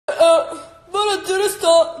it to the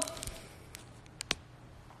start.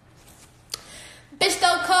 Bitch,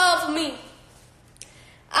 don't call for me.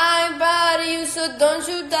 I ain't proud of you, so don't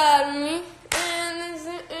you doubt me.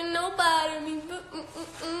 Ain't nobody me.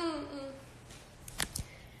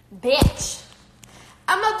 Bitch.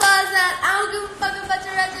 I'm a buzz out. I don't give a fuck about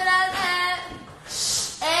your wretched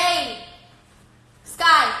ass. Hey.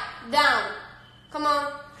 Sky, down. Come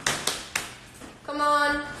on. Come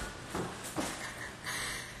on.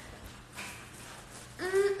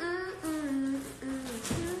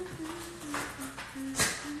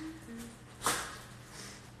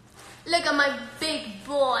 Look at my big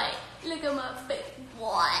boy. Look at my big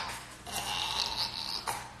boy.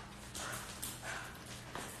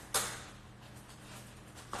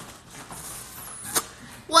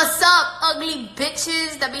 What's up, ugly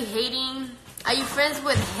bitches that be hating? Are you friends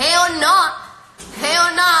with? Hell no.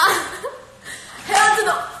 Hell no. Hell to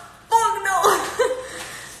the fuck no.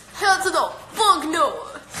 Hell to the fuck no.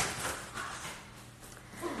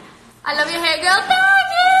 I love your hair, girl. Thank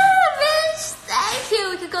you, bitch. Thank you.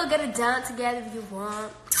 We could go get it done together if you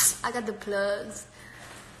want. I got the plugs.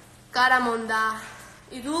 Caramonda.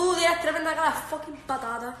 Y tú dirás tremenda cara fucking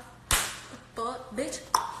patada. The fuck, bitch.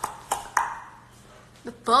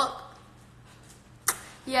 The fuck?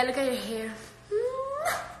 Yeah, look at your hair.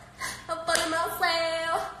 I'm fucking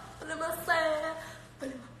myself. Fucking myself.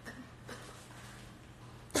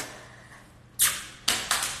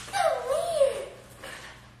 So weird.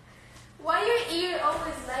 Why your ear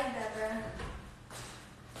always like that, bro?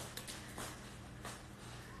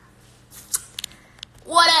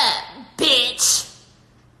 What up, bitch?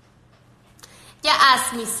 Yeah,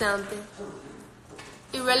 ask me something.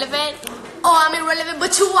 Irrelevant? Oh, I'm irrelevant,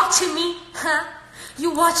 but you watching me? Huh?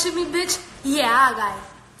 You watching me, bitch? Yeah, I got it.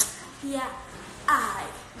 Yeah, I.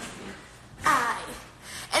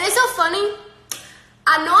 And it's so funny.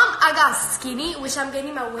 I know I got skinny, which I'm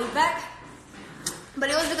getting my weight back. But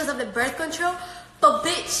it was because of the birth control. But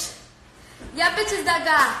bitch, y'all bitches that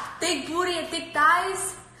got thick booty and thick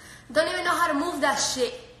thighs don't even know how to move that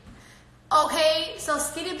shit. Okay, so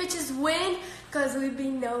skinny bitches win because we be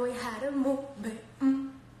knowing how to move it.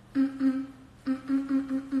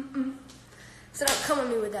 So don't come at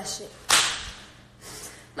me with that shit.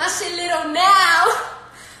 My shit little now.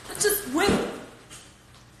 But just wait.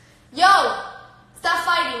 Yo, stop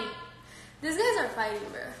fighting. These guys are fighting,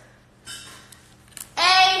 bro.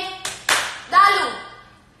 Hey, Malu.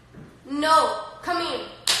 No, come here.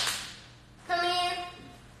 Come here.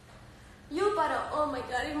 You better. Oh my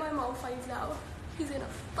god, if my mom finds out, he's gonna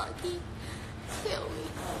fucking kill me.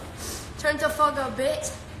 Turn to fuck up,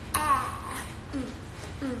 bitch. Ah.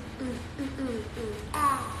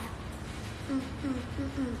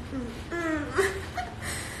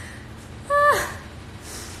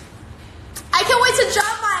 I can't wait to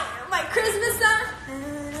drop my Christmas song.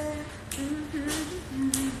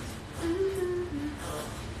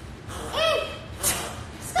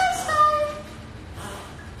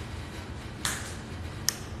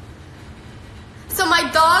 So my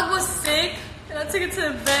dog was sick, and I took it to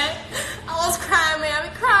the vet. I was crying, man. I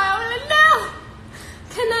was crying. I was like, no.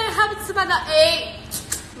 Can that happen to my dog? Hey,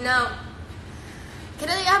 no. Can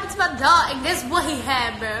that happen to my dog? And guess what he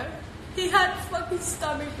had, bro? He had fucking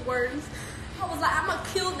stomach worms. I was like, I'm gonna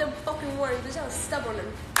kill them fucking worms. Bitch, I was step on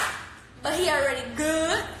them. But he already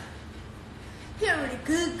good. He already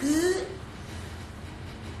good.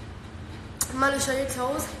 Malu, show your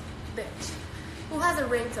toes. Bitch. Who has a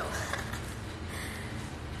ring toe?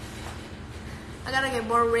 I gotta get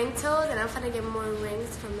more ring toes, and I'm gonna get more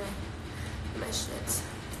rings from my shit.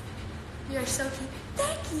 You're so cute.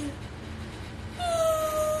 Thank you.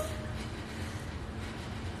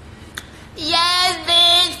 Yes,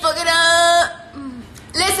 bitch. Fuck it up.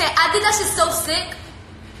 Listen, I did that shit so sick.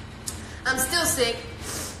 I'm still sick.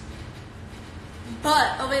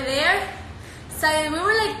 But over there, so we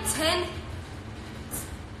were like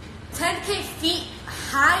 10K feet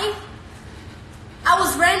high. I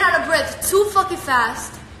was running out of breath too fucking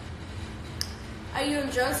fast. Are you on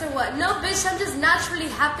drugs or what? No, bitch, I'm just naturally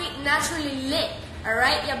happy, naturally lit.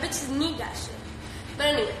 Alright? Yeah, bitches need that shit. But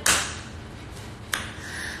anyway,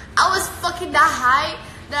 I was fucking that high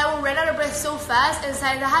that I would run out of breath so fast.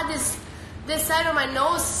 And I had this side of my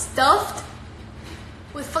nose stuffed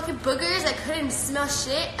with fucking boogers. I couldn't smell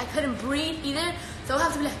shit. I couldn't breathe either. So I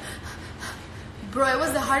have to be like, bro, it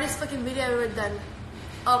was the hardest fucking video I've ever done.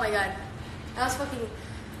 Oh my god. I was fucking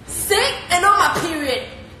sick and on my period.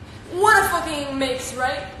 What a fucking mix,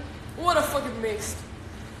 right? What a fucking mix.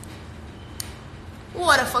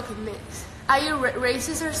 What a fucking mix. Are you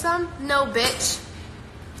racist or something? No, bitch.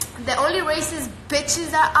 The only racist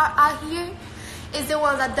bitches that are out here is the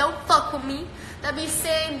ones that don't fuck with me, that be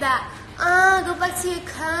saying that, go back to your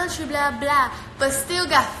country, blah, blah, but still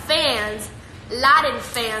got fans, Latin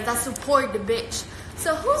fans that support the bitch.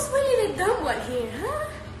 So who's really the dumb one here, huh?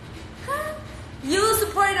 Huh? You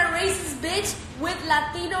supporting a racist bitch with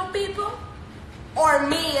Latino people? Or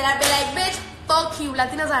me, and I'd be like, bitch, fuck you,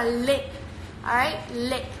 Latinos are lit, alright?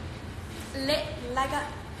 Lit. Lit like a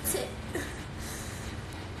tit.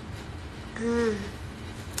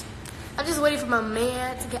 I'm just waiting for my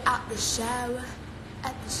man to get out the shower.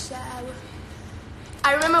 At the shower.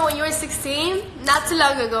 I remember when you were 16, not too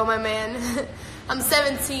long ago, my man. I'm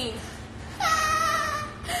 17.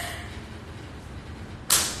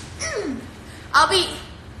 I'll be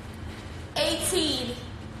 18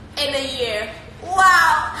 in a year.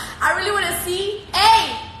 Wow, I really want to see.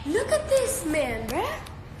 Hey, look at this man, bruh.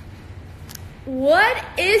 What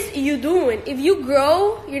is you doing? If you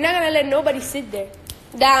grow, you're not gonna let nobody sit there.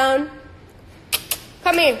 Down.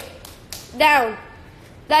 Come here. Down.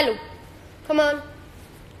 Dale. Come on.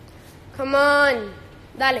 Come on.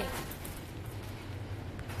 Dale.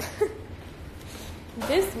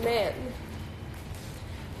 This man.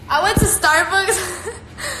 I went to Starbucks.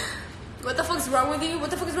 What the fuck's wrong with you?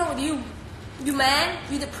 What the fuck is wrong with you? You mad?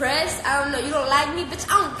 You depressed? I don't know. You don't like me? Bitch,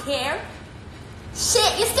 I don't care.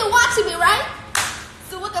 Shit, you're still watching me, right?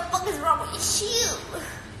 So what the fuck is wrong with you?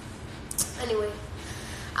 Anyway,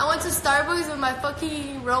 I went to Starbucks with my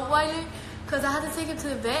fucking Rottweiler because I had to take him to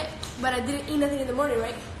the vet, but I didn't eat nothing in the morning,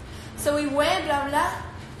 right? So we went, blah, blah.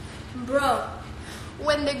 Bro,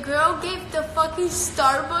 when the girl gave the fucking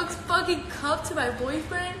Starbucks fucking cup to my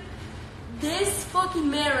boyfriend, this fucking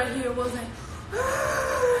man right here was like,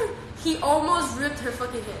 he almost ripped her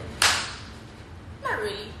fucking head. Not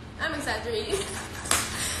really. I'm exaggerating.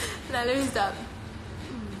 Now let me stop.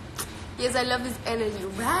 Yes, I love his energy,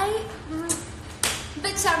 right?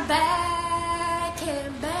 Bitch, I'm back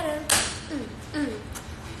and better.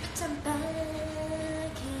 Bitch, I'm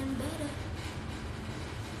back and better.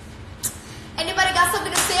 Anybody got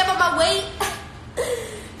something to say about my weight?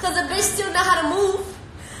 Cause a bitch still know how to move.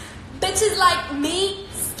 Bitches like me,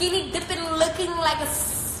 skinny dipping, looking like a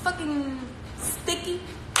fucking sticky,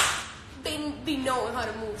 be knowing how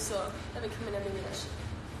to move, so let me come in and do that shit.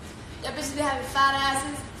 Y'all bitches be having fat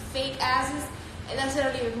asses, fake asses, and that shit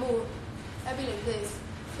don't even move. That be like this.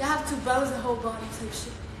 Y'all have to bounce the whole body type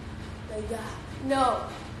shit. Like that. No.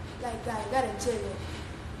 Like that. You gotta jiggle.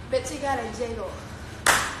 Bitch, you gotta jiggle.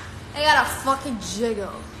 You gotta fucking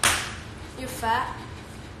jiggle. You fat?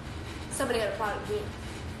 Somebody got a problem here.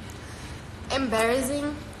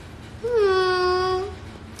 Embarrassing?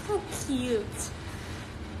 How cute.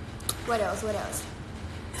 What else? What else?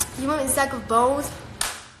 You want a sack of bones?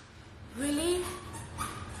 Really?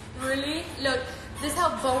 Really? Look, this is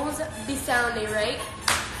how bones be sounding, right?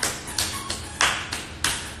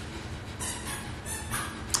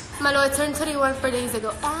 Malu, I turned 21 4 days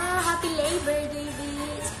ago. Ah, happy Labor Day,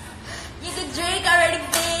 bitch. You can drink already,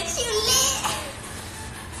 bitch. You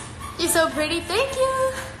lit. You're so pretty. Thank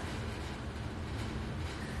you.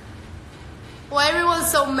 Why everyone's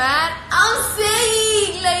so mad? I'm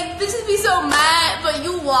saying, like, bitches be so mad, but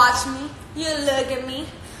you watch me, you look at me,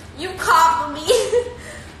 you copy me,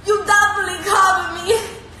 you definitely copy me,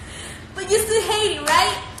 but you still hating,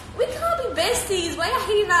 right? We can't be besties. Why y'all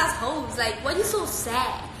hating ass hoes? Like, why you so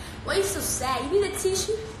sad? Why you so sad? You need a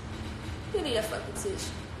tissue? You need a fucking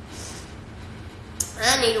tissue.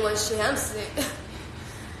 I need one shit. I'm sick.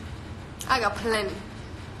 I got plenty.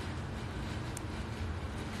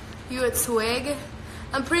 You a twig?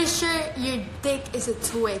 I'm pretty sure your dick is a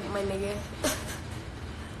twig, my nigga.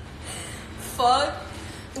 Fuck.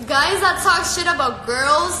 Guys that talk shit about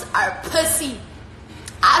girls are pussy.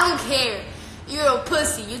 I don't care. You're a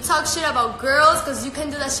pussy. You talk shit about girls because you can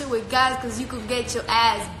do that shit with guys because you could get your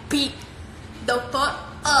ass beat the fuck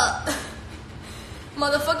up.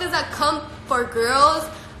 Motherfuckers that come for girls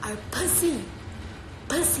are pussy.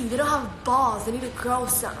 Pussy. They don't have balls. They need to grow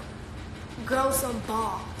some. Grow some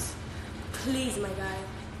balls. Please, my guy.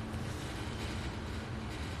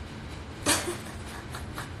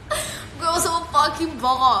 Grow some fucking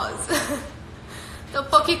balls. The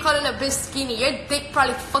fuck you calling a bitch skinny? Your dick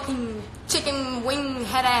probably fucking chicken wing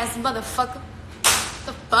head ass motherfucker.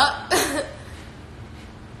 The fuck?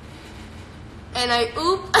 And I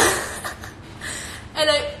oop. And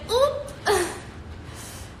I oop.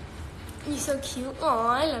 You're so cute. Aw,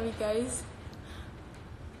 I love you guys.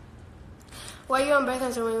 Why are you on birth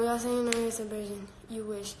control when without saying no, you're a virgin? You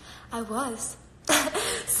wish. I was.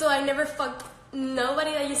 So I never fucked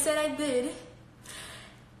nobody that you said I did.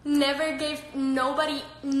 Never gave nobody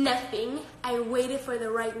nothing. I waited for the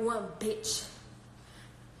right one, bitch.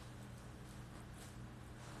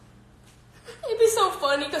 so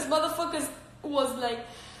funny because motherfuckers was like,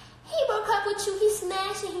 he broke up with you, he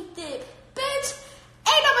smashed and he did. Bitch,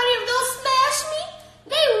 ain't nobody ever gonna smash me.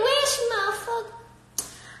 They wish, motherfucker.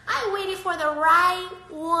 I waited for the right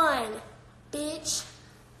one, bitch.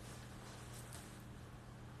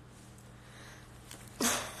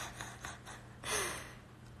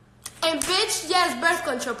 And bitch, yes, birth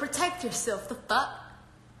control. Protect yourself. The fuck?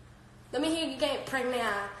 Let me hear you get pregnant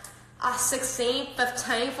at 16,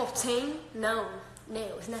 15, 14. No,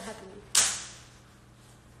 it's not happening.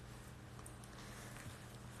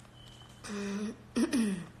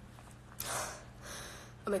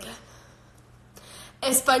 Oh my god.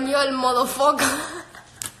 Español, motherfucker.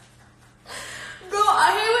 Bro,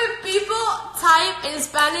 I hate when people type in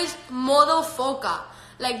Spanish motherfucker.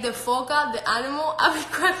 Like the foca, the animal. I be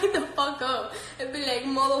cracking the fuck up. And be like,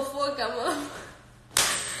 motherfucker.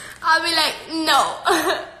 I'll be like, no.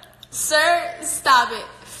 Sir, stop it.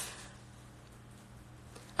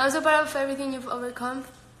 I'm so proud of everything you've overcome.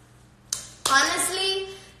 Honestly,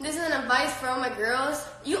 this is an advice for all my girls.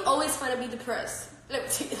 You always want to be depressed. Let me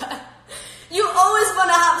tell you that. You always want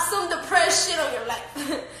to have some depressed shit on your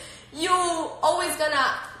life. You always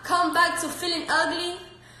gonna come back to feeling ugly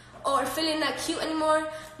or feeling not cute anymore.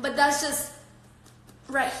 But that's just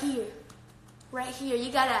right here. Right here.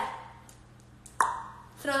 You gotta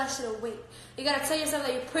throw that shit away. You gotta tell yourself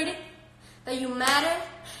that you're pretty, that you matter,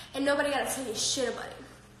 and nobody gotta tell you shit about it.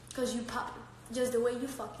 Because you poppin'. Just the way you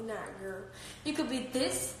fucking are, girl. You could be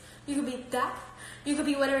this, you could be that, you could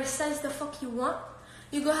be whatever size the fuck you want.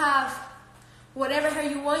 You could have whatever hair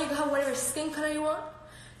you want, you could have whatever skin color you want.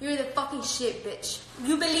 You're the fucking shit, bitch.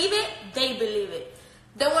 You believe it, they believe it.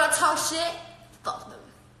 They wanna talk shit, fuck them.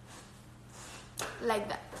 Like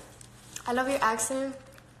that. I love your accent.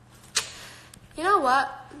 You know what?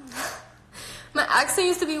 My accent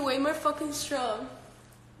used to be way more fucking strong.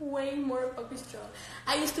 Way more fucking strong.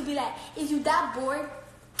 I used to be like, is you that bored?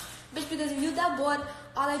 Bitch, because if you that bored,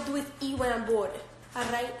 all I do is eat when I'm bored.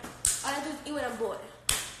 Alright? All I do is eat when I'm bored.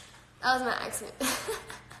 That was my accent.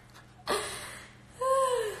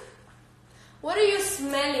 What are you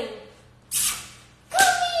smelling?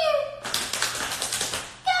 Come here!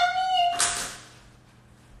 Come here!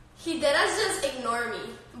 He did not just ignore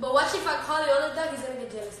me. But watch if I call the other dog, he's gonna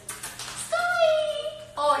get jealous. Sorry!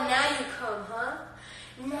 Oh, now you come, huh?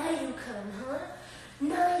 Now you come, huh?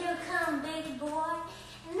 Now you come, baby boy.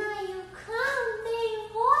 Now you come, baby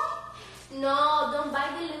boy. No, don't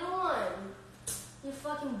bite the little one. You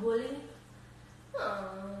fucking bully.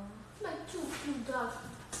 Oh, like two cute dogs.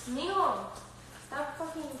 Mijo, stop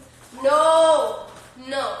fucking. No.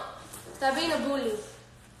 Stop being a bully.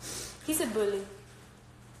 He's a bully.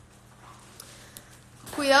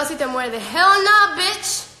 Cuidado si te muerde. Hell nah,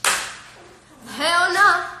 bitch. Hell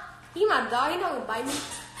nah. He my dog, he not gonna bite me.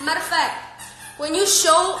 Matter of fact, when you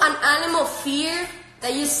show an animal fear,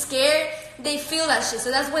 that you're scared, they feel that shit. So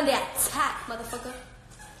that's when they attack, motherfucker.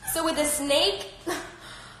 So with the snake,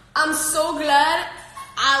 I'm so glad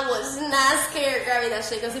I was not scared grabbing that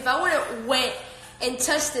shit. Because if I would have went and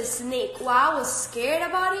touched the snake while I was scared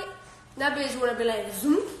about it, that bitch would have been like,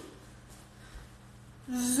 zoom.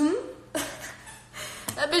 Zoom.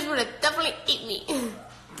 That bitch would have definitely eat me.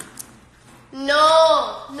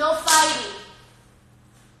 No fighting.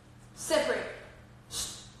 Separate.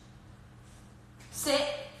 Sit.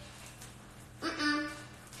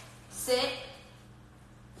 Sit.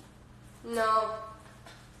 No.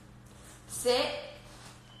 Sit.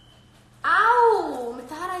 Ow! Me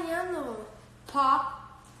estás arañando. Paw.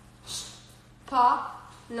 Paw.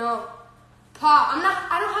 No. Paw.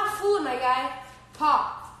 I don't have food, my guy.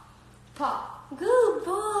 Paw. Paw. Good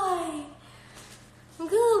boy.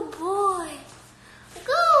 Good boy.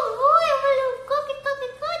 Good boy, Malu. Cookie.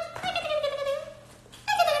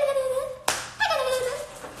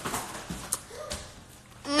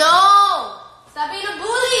 No! Stop being a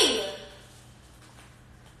bully!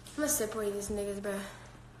 I'm gonna separate these niggas, bro.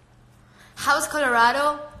 How's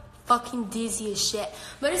Colorado? Fucking dizzy as shit.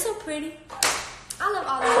 But it's so pretty. I love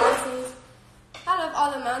all the mountains. I love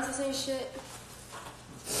all the mountains and shit.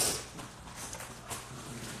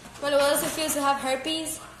 Well, what else it feels to have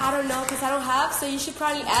herpes? I don't know, because I don't have, so you should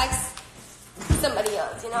probably ask somebody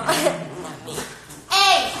else, you know? Not me.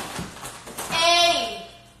 Hey!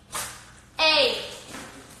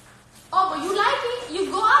 Oh, but you like it?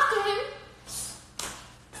 You go after him.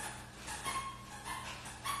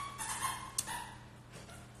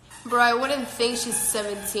 Bro, I wouldn't think she's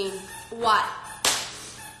 17. Why?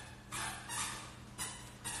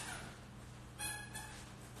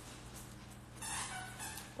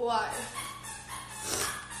 Why?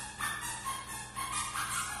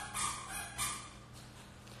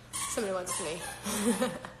 somebody wants me.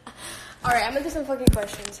 Alright, I'm gonna do some fucking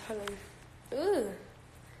questions. Hold on. Ooh.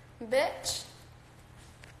 Bitch.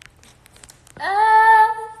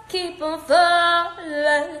 I keep on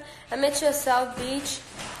falling. I met you at South Beach.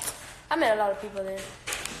 I met a lot of people there.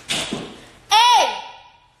 Hey!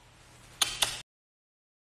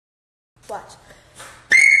 Watch.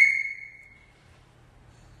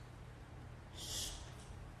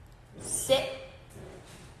 Sit.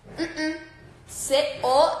 Sit.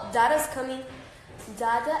 Oh, Dada's coming.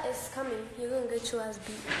 Dada is coming. You're gonna get your ass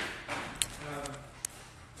beat.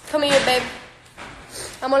 Come here, babe.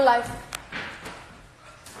 I'm on live.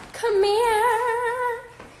 Come here.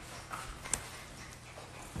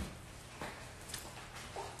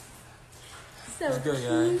 So good, cute.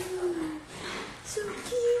 guy. So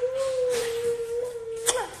cute.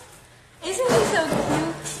 Isn't he so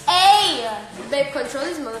cute? Hey! Babe, control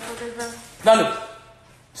these motherfuckers, bro. Malu,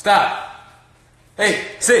 stop. Hey,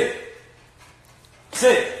 sit.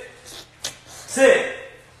 Sit. Sit.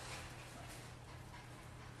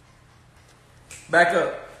 Back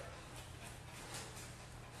up.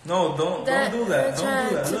 No, don't do that. Don't do that.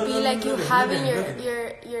 To Look, be look, like look, you look, having look at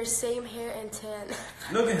him. your same hair and tan.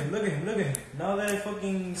 Look at him, look at him, look at him. Now that I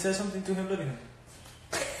fucking said something to him, look at him.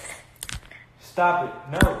 Stop it.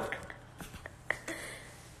 No.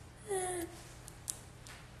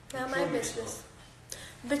 Not my business.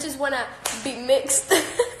 Bitches wanna be mixed,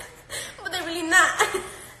 but they're really not.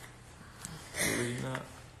 Really not.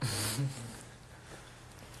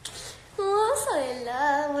 I'm so in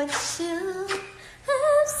love with you.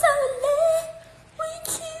 I'm so in love with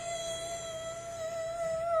you.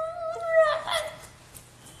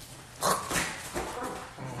 Oh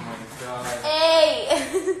my god. Hey.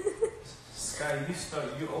 Sky,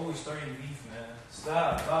 you always starting beef, man.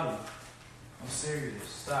 Stop, Bobby. I'm serious.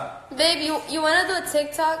 Stop. Babe, you wanna do a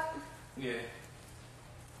TikTok? Yeah.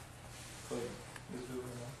 Fuck it. Let's do it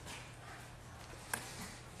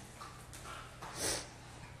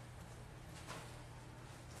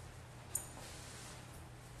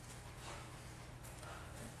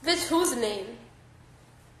now. Bitch, whose name?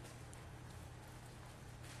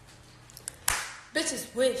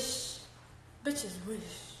 Bitches wish. Bitches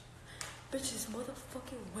wish. Bitches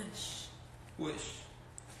motherfucking wish. Wish.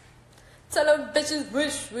 Tell them bitches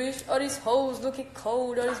wish. All these hoes looking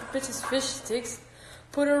cold. All these bitches fish sticks.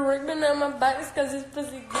 Put a ring on my back cause this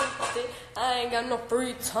pussy good. I ain't got no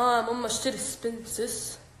free time. All my shit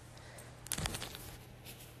expenses.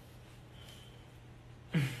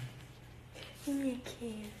 Give me a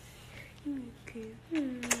kiss. Give me a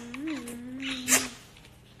kiss.